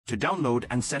To download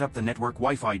and set up the network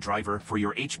Wi-Fi driver for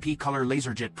your HP Color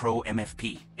LaserJet Pro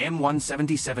MFP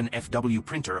M177fw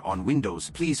printer on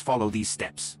Windows, please follow these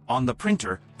steps. On the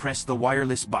printer, press the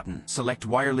wireless button. Select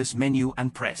wireless menu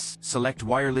and press. Select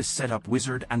wireless setup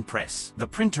wizard and press. The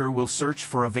printer will search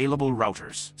for available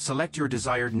routers. Select your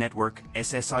desired network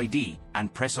SSID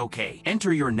and press OK.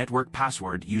 Enter your network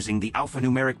password using the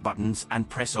alphanumeric buttons and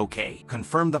press OK.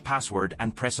 Confirm the password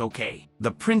and press OK.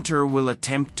 The printer will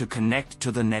attempt to connect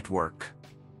to the network.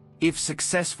 If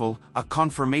successful, a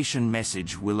confirmation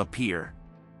message will appear.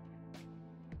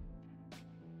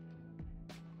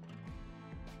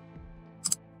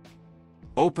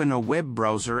 Open a web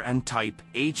browser and type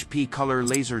HP Color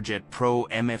LaserJet Pro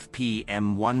MFP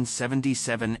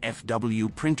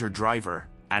M177fw printer driver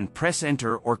and press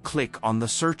enter or click on the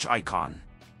search icon.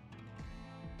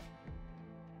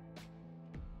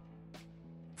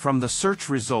 From the search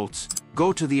results,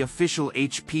 go to the official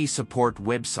HP support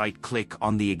website. Click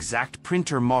on the exact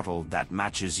printer model that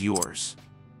matches yours.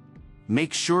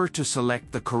 Make sure to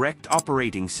select the correct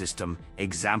operating system,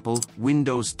 example,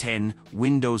 Windows 10,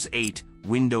 Windows 8,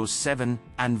 Windows 7,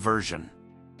 and version.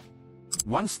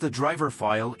 Once the driver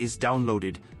file is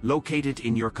downloaded, locate it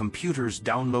in your computer's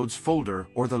downloads folder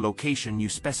or the location you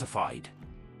specified.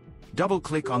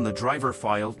 Double-click on the driver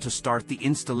file to start the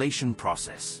installation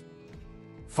process.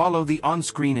 Follow the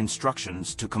on-screen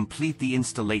instructions to complete the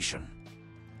installation.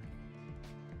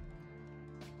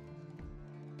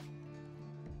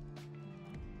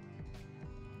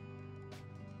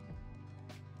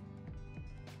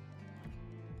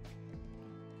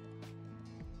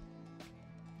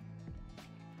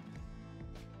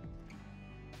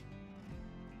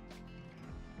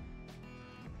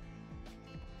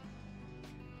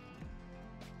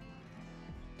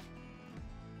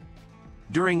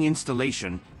 During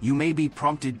installation, you may be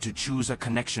prompted to choose a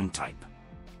connection type.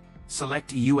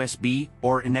 Select USB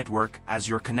or a network as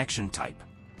your connection type.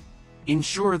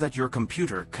 Ensure that your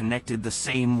computer connected the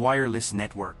same wireless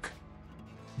network.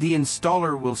 The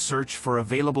installer will search for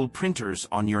available printers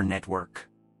on your network.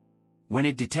 When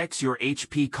it detects your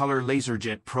HP Color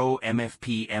LaserJet Pro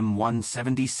MFP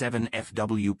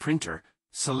M177fw printer,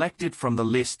 select it from the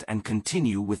list and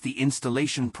continue with the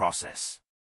installation process.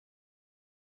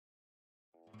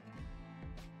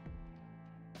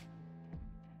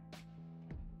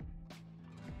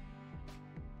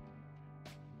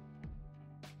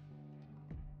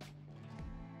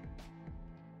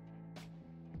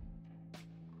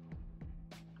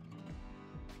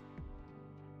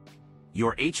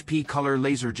 Your HP Color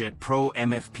LaserJet Pro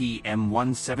MFP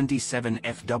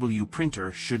M177fw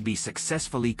printer should be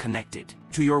successfully connected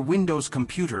to your Windows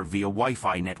computer via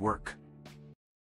Wi-Fi network.